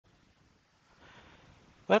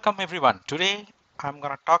Welcome everyone. Today I'm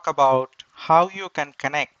going to talk about how you can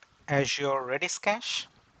connect Azure Redis cache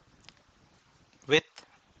with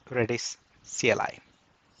Redis CLI.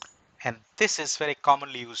 And this is very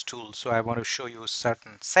commonly used tool, so I want to show you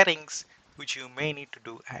certain settings which you may need to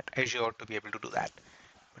do at Azure to be able to do that.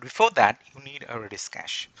 But before that, you need a Redis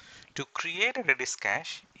cache. To create a Redis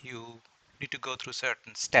cache, you need to go through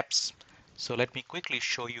certain steps. So let me quickly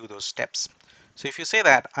show you those steps. So if you say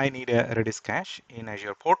that I need a Redis cache in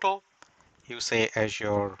Azure portal, you say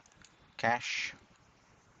Azure cache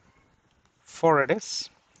for Redis.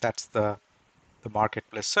 That's the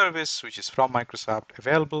marketplace service which is from Microsoft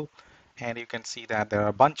available. And you can see that there are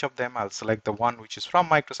a bunch of them. I'll select the one which is from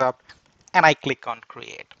Microsoft and I click on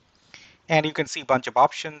create. And you can see a bunch of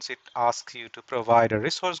options. It asks you to provide a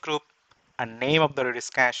resource group, a name of the Redis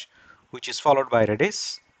cache, which is followed by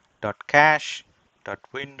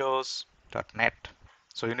redis.cache.windows.net.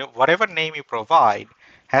 So whatever name you provide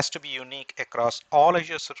has to be unique across all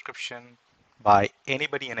Azure subscription by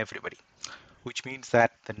anybody and everybody, which means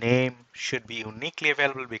that the name should be uniquely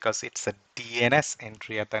available because it's a DNS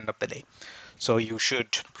entry at the end of the day. So you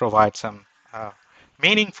should provide some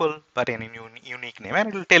meaningful but in a unique name, and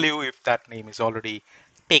it will tell you if that name is already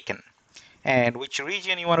taken and which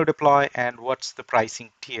region you want to deploy and what's the pricing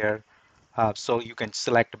tier. So you can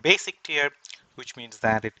select a basic tier, which means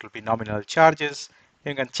that it will be nominal charges.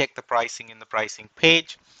 You can check the pricing in the pricing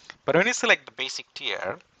page. But when you select the basic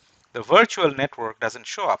tier, the virtual network doesn't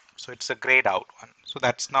show up. So it's a grayed out one. So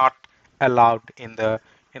that's not allowed in the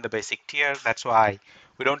basic tier. That's why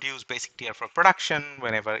we don't use basic tier for production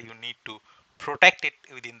whenever you need to protect it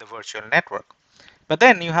within the virtual network. But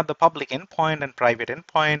then you have the public endpoint and private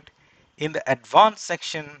endpoint. In the advanced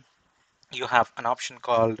section, you have an option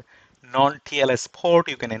called non-TLS port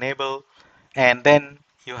you can enable, and then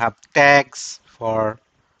you have tags for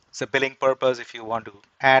the billing purpose if you want to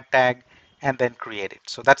add tag and then create it.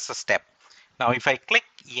 So that's the step. Now if I click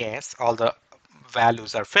yes, all the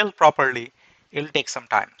values are filled properly, it'll take some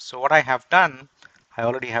time. So what I have done, I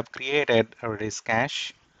already have created a Redis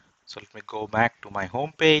cache. So let me go back to my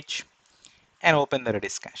home page and open the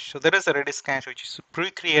Redis cache. So there is a Redis cache which is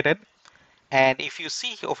pre-created, and if you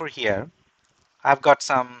see over here, I've got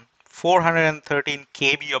some 413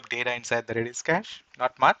 KB of data inside the Redis cache,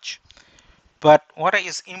 not much. But what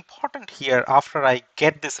is important here, after I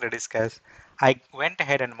get this Redis cache, I went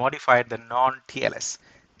ahead and modified the non-TLS.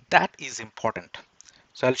 That is important.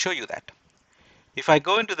 So I'll show you that. If I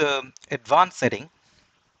go into the advanced setting,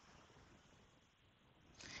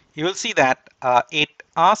 you will see that it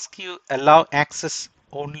asks you allow access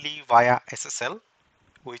only via SSL,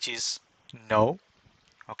 which is no.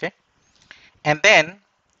 Okay. And then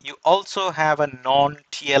you also have a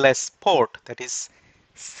non-TLS port that is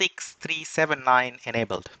 6379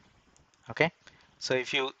 enabled. Okay. So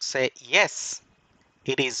if you say yes,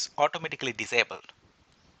 it is automatically disabled.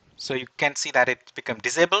 So you can see that it become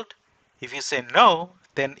disabled. If you say no,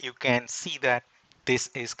 then you can see that this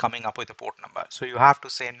is coming up with a port number. So you have to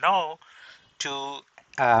say no to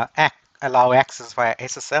allow access via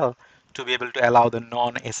SSL to be able to allow the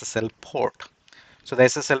non-SSL port. So the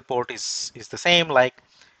SSL port is the same like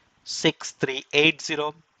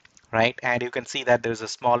 6380, right? And you can see that there's a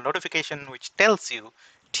small notification which tells you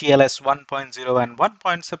TLS 1.0 and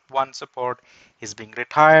 1.1 support is being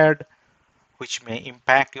retired, which may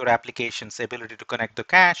impact your application's ability to connect the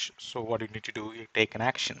cache. So what you need to do, you take an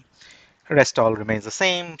action. Rest all remains the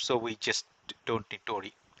same, so we just don't need to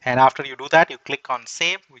worry. And after you do that, you click on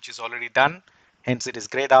save, which is already done. Hence it is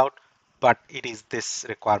grayed out, but it is this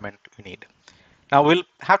requirement we need. Now we'll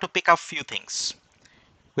have to pick up few things.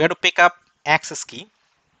 We have to pick up access key,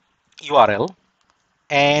 URL,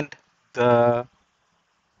 and so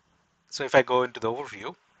if I go into the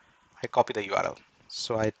overview, I copy the URL.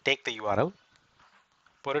 So I take the URL,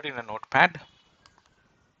 put it in a notepad,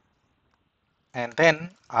 and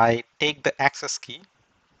then I take the access key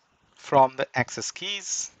from the access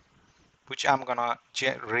keys, which I'm gonna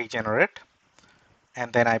regenerate,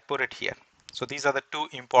 and then I put it here. So these are the two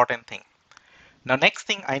important things. Now next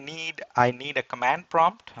thing I need a command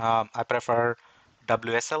prompt. I prefer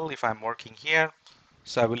WSL if I'm working here.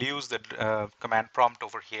 So I will use the command prompt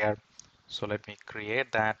over here. So let me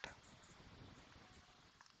create that.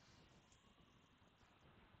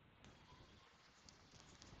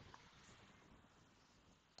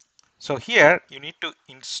 So here you need to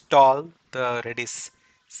install the Redis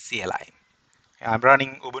CLI. I'm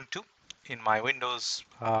running Ubuntu in my Windows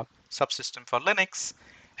subsystem for Linux,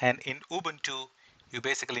 and in Ubuntu you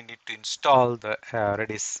basically need to install the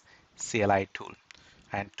Redis CLI tool.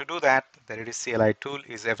 And to do that, the Redis CLI tool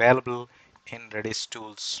is available in Redis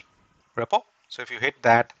tools repo. So if you hit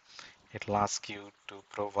that, it'll ask you to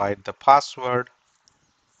provide the password,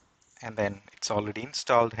 and then it's already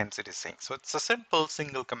installed, hence it is saying. So it's a simple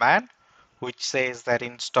single command which says that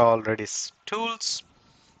install Redis tools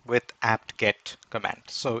with apt-get command.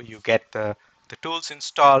 So you get the tools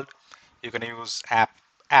installed. You can use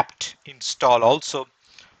apt install also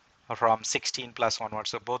from 16 plus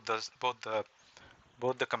onwards. So both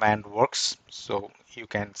the command works. So you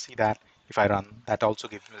can see that if I run, that also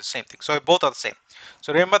gives me the same thing. So both are the same.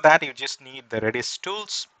 So remember that you just need the Redis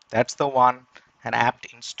tools. That's the one, and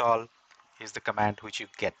apt install is the command which you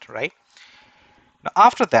get, right? Now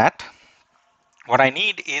after that, what I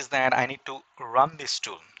need is that I need to run this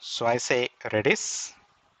tool. So I say Redis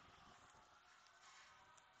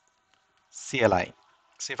CLI.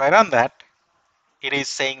 So if I run that, it is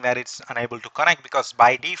saying that it's unable to connect because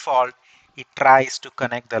by default, it tries to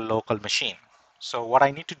connect the local machine. So what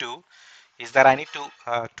I need to do is that I need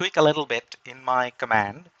to tweak a little bit in my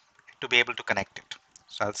command to be able to connect it.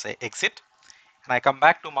 So I'll say exit, and I come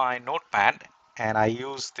back to my notepad and I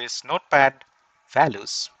use this notepad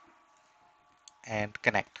values and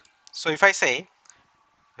connect. So if I say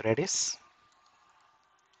Redis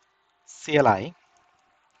CLI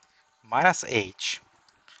 -h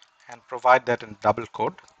and provide that in double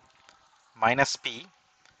quote -p,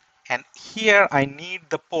 and here I need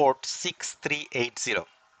the port 6380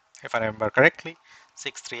 if I remember correctly,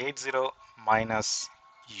 6380 minus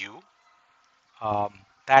u.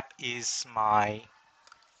 That is my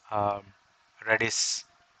um, Redis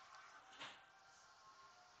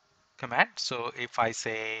command. So if I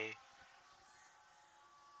say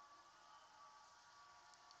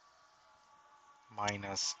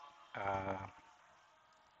minus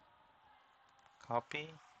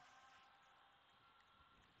copy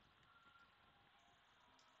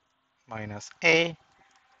minus a,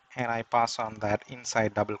 and I pass on that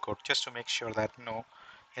inside double quote just to make sure that no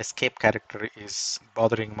escape character is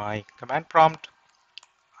bothering my command prompt.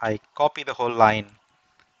 I copy the whole line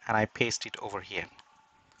and I paste it over here.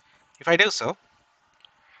 If I do so,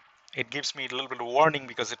 it gives me a little bit of warning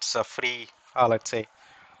because it's a free, let's say,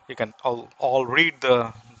 you can all read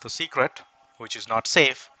the secret, which is not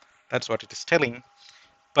safe. That's what it is telling.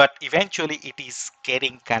 But eventually it is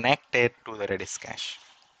getting connected to the Redis cache,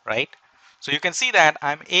 right? So you can see that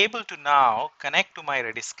I'm able to now connect to my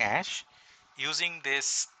Redis cache using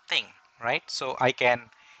this thing, right? So I can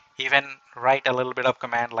even write a little bit of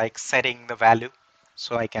command like setting the value.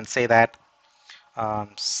 So I can say that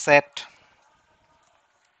set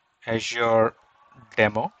Azure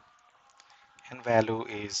demo and value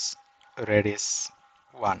is Redis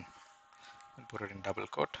 1 and put it in double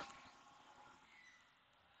quote.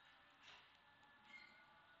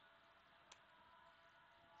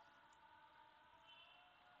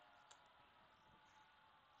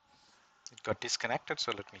 It got disconnected,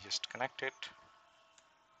 so let me just connect it.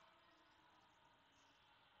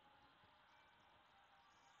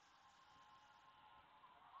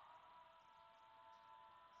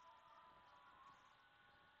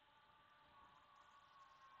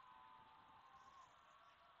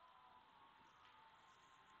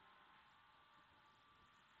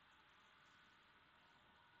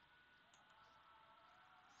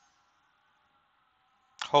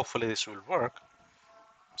 Hopefully this will work.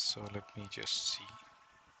 So let me just see.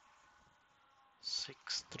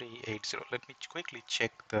 6380. Let me quickly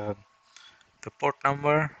check the port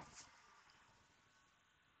number.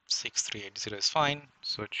 6380 is fine,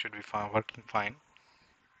 so it should be fine, working fine.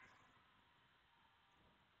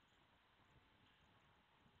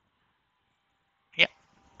 Yeah,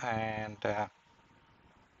 and I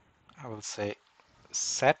will say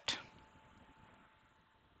set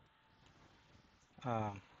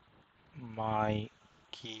um, my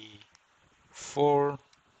key 4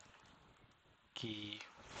 key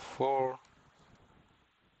 4.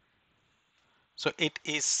 So it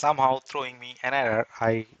is somehow throwing me an error.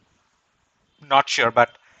 I'm not sure,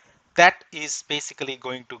 but that is basically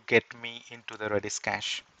going to get me into the Redis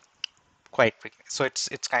cache quite quickly. So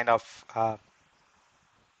it's kind of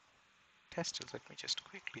tested. Let me just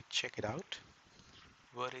quickly check it out.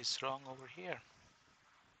 What is wrong over here?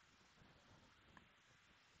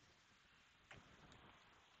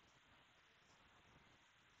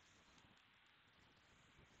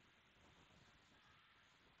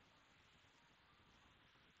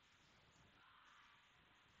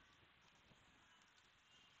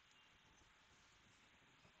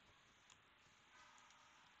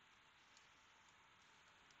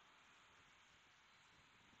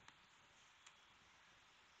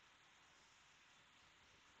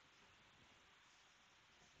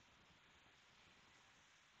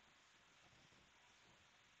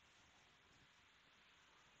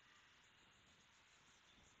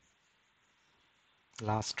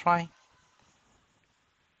 Last try.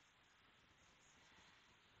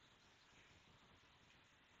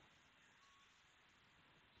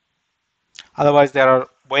 Otherwise, there are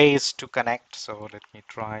ways to connect. So let me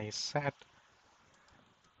try set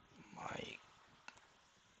my,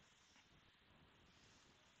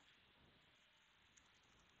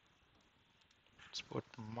 let's put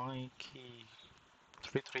my key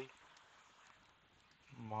 33,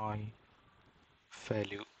 my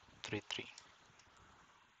value 33.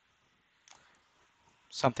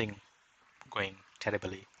 Something going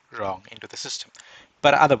terribly wrong into the system.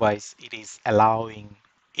 But otherwise,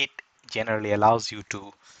 it generally allows you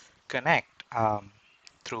to connect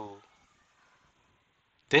through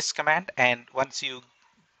this command. And once you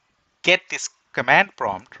get this command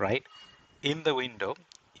prompt, right, in the window,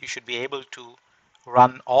 you should be able to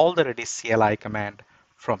run all the Redis CLI command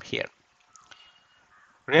from here.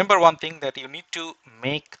 Remember one thing, that you need to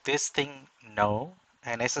make this thing know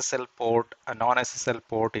an SSL port, a non-SSL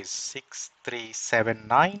port is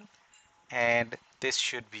 6379, and this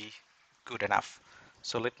should be good enough.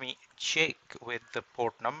 So let me check with the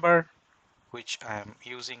port number which I'm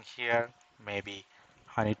using here. Maybe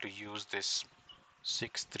I need to use this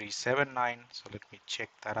 6379. So let me check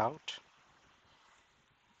that out.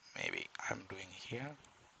 Maybe I'm doing here.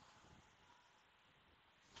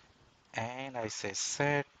 And I say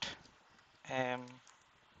set m,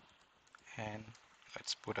 and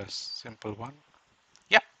let's put a simple one.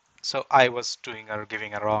 Yeah. So I was doing or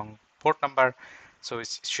giving a wrong port number. So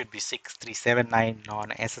it should be 6379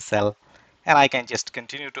 non-SSL. And I can just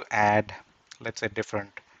continue to add, let's say,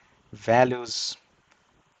 different values.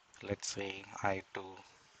 Let's say I do,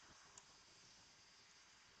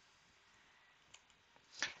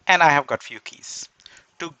 and I have got few keys.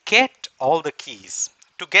 To get all the keys,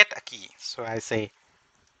 to get a key, so I say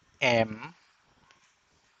M1,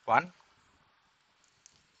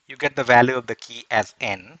 you get the value of the key as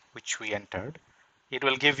N, which we entered. It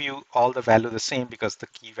will give you all the value the same because the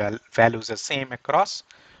key values are same across.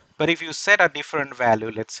 But if you set a different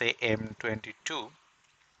value, let's say M22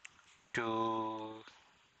 to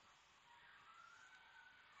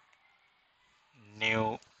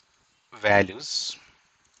new values,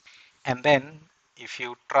 and then if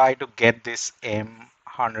you try to get this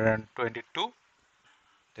M122,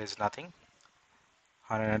 there's nothing,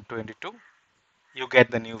 122, you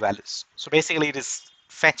get the new values. So basically it is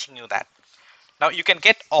fetching you that. Now you can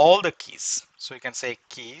get all the keys. So you can say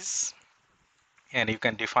keys, and you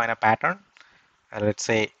can define a pattern. Let's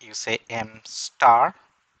say you say M star,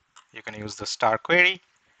 you can use the star query,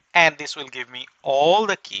 and this will give me all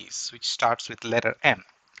the keys which starts with letter M.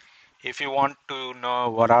 If you want to know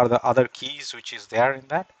what are the other keys which is there in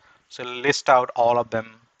that, so list out all of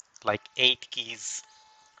them, like 8 keys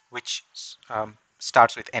which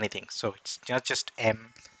starts with anything. So it's not just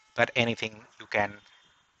M, but anything you can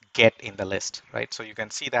get in the list, right? So you can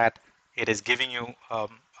see that it is giving you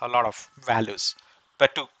a lot of values.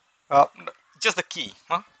 But to uh, just the key,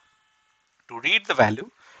 huh? To read the value,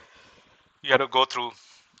 you have to go through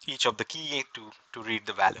each of the key to read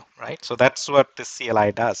the value, right? So that's what this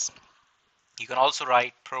CLI does. You can also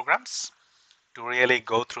write programs to really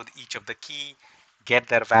go through each of the key, get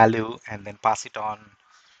their value, and then pass it on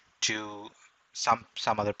to some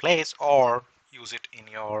other place or use it in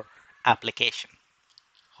your application.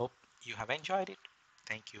 Hope you have enjoyed it.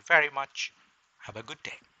 Thank you very much. Have a good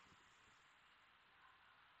day.